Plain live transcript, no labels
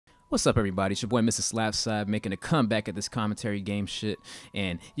What's up, everybody? It's your boy, Mr. Slapside, making a comeback at this commentary game shit.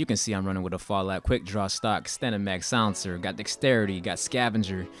 And you can see I'm running with a Fallout quick draw stock, standing max silencer, got dexterity, got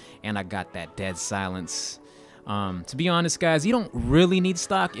scavenger, and I got that dead silence. To be honest, guys, you don't really need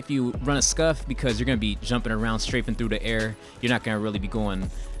stock if you run a scuff because you're gonna be jumping around, strafing through the air. You're not gonna really be going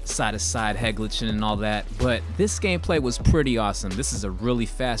side to side, head glitching and all that. But this gameplay was pretty awesome. This is a really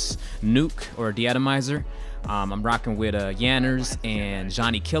fast nuke or a de-atomizer. I'm rocking with Yanners and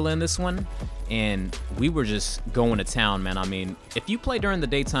Johnny Killer in this one, and we were just going to town, man. I mean, if you play during the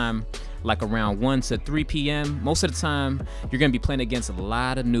daytime, like around 1 to 3 p.m., most of the time you're gonna be playing against a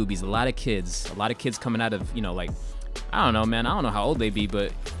lot of newbies, a lot of kids coming out of, you know, like, I don't know, man, I don't know how old they be,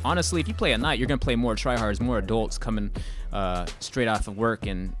 but honestly, if you play at night, you're gonna play more tryhards, more adults coming straight off of work,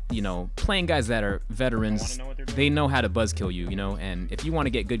 and, you know, playing guys that are veterans. They know how to buzzkill you, you know. And if you want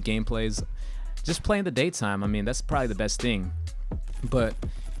to get good gameplays, just play in the daytime. I mean, that's probably the best thing. But,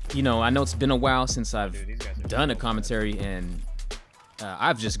 you know, I know it's been a while since I've done a commentary, and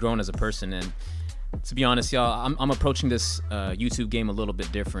I've just grown as a person. And to be honest, y'all, I'm approaching this YouTube game a little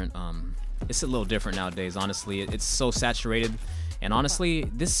bit different. It's a little different nowadays, honestly. It's so saturated. And honestly,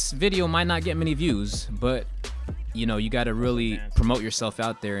 this video might not get many views, but, you know, you got to really promote yourself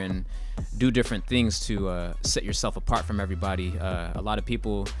out there and do different things to set yourself apart from everybody. A lot of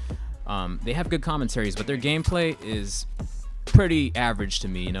people, they have good commentaries, but their gameplay is pretty average to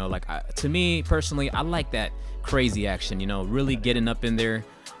me, you know. Like, to me personally, I like that crazy action, you know, really getting up in there,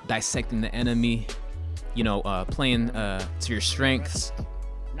 dissecting the enemy, you know, playing to your strengths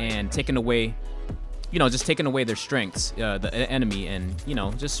and taking away, you know, just taking away their strengths, the enemy, and, you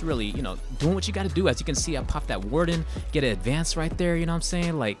know, just really, you know, doing what you got to do. As you can see, I popped that warden, get an advance right there, you know what I'm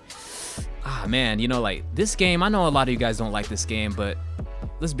saying? Like, man, you know, like, this game, I know a lot of you guys don't like this game, but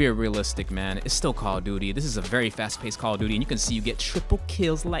let's be realistic, man. It's still Call of Duty. This is a very fast-paced Call of Duty, and you can see you get triple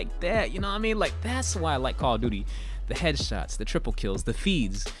kills like that, you know what I mean? Like, that's why I like Call of Duty. The headshots, the triple kills, the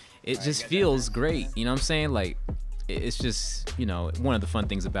feeds. It just feels great, you know what I'm saying? Like, it's just, you know, one of the fun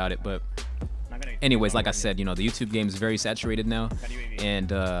things about it. But anyways, like I said, you know, the YouTube game is very saturated now,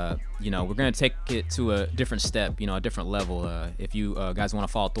 and you know, we're gonna take it to a different step, you know, a different level. If you guys want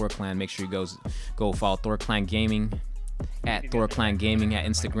to follow Thor Clan, make sure you go follow Thor Clan Gaming at Thor Clan Gaming at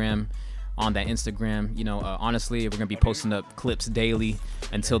Instagram. On that Instagram, you know, honestly, we're gonna be posting up clips daily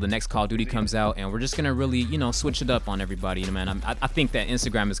until the next Call of Duty comes out, and we're just gonna really, you know, switch it up on everybody, man. I think that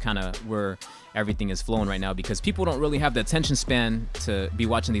Instagram is kind of where everything is flowing right now, because people don't really have the attention span to be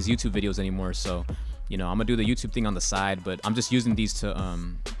watching these YouTube videos anymore. So, you know, I'm gonna do the YouTube thing on the side, but I'm just using these to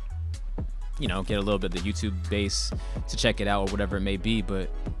you know, get a little bit of the YouTube base to check it out or whatever it may be. But,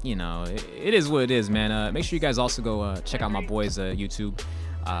 you know, it is what it is, man. Make sure you guys also go check out my boys YouTube,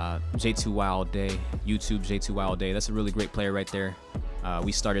 J2Y all day, YouTube J2Y all day. That's a really great player right there.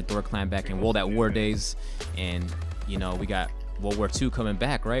 We started Thor Clan back in World at War days, and, you know, we got World War II coming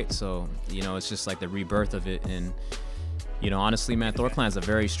back, right? So, you know, it's just like the rebirth of it. And, you know, honestly, man, Thor Clan is a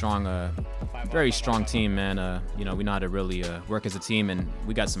very strong team, man. You know, we know how to really work as a team, and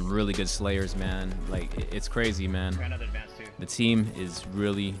we got some really good slayers, man. Like, it's crazy, man. The team is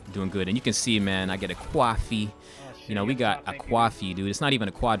really doing good, and you can see, man, I get a quaffy. You know, we got a quaffy, dude. It's not even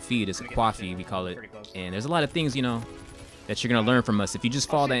a quad feed, it's a quaffy, we call it. And there's a lot of things, you know, that you're gonna learn from us if you just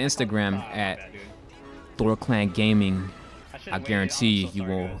follow that Instagram at Thor Clan Gaming. I guarantee you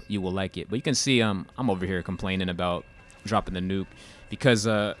will like it. But you can see I'm over here complaining about dropping the nuke because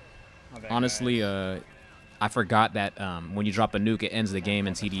honestly, I forgot that when you drop a nuke, it ends the game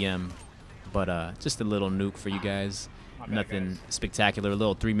in TDM. But just a little nuke for you guys, nothing spectacular. A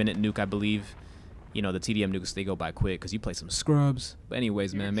little 3-minute nuke, I believe. You know, the TDM nukes, they go by quick because you play some scrubs. But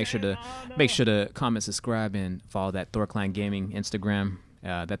anyways, man, make sure to comment, subscribe, and follow that Thor Clan Gaming Instagram.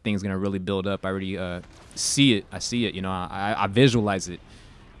 That thing's gonna really build up. I already see it. I see it. You know, I visualize it.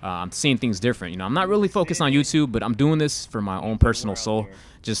 I'm seeing things different. You know, I'm not really focused on YouTube, but I'm doing this for my own personal soul,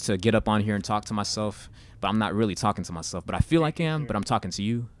 just to get up on here and talk to myself. But I'm not really talking to myself, but I feel like I am. But I'm talking to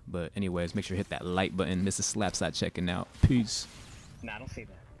you. But anyways, make sure to hit that like button. Mrs. Slapside checking out. Peace. Nah, don't say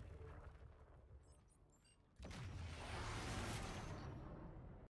that.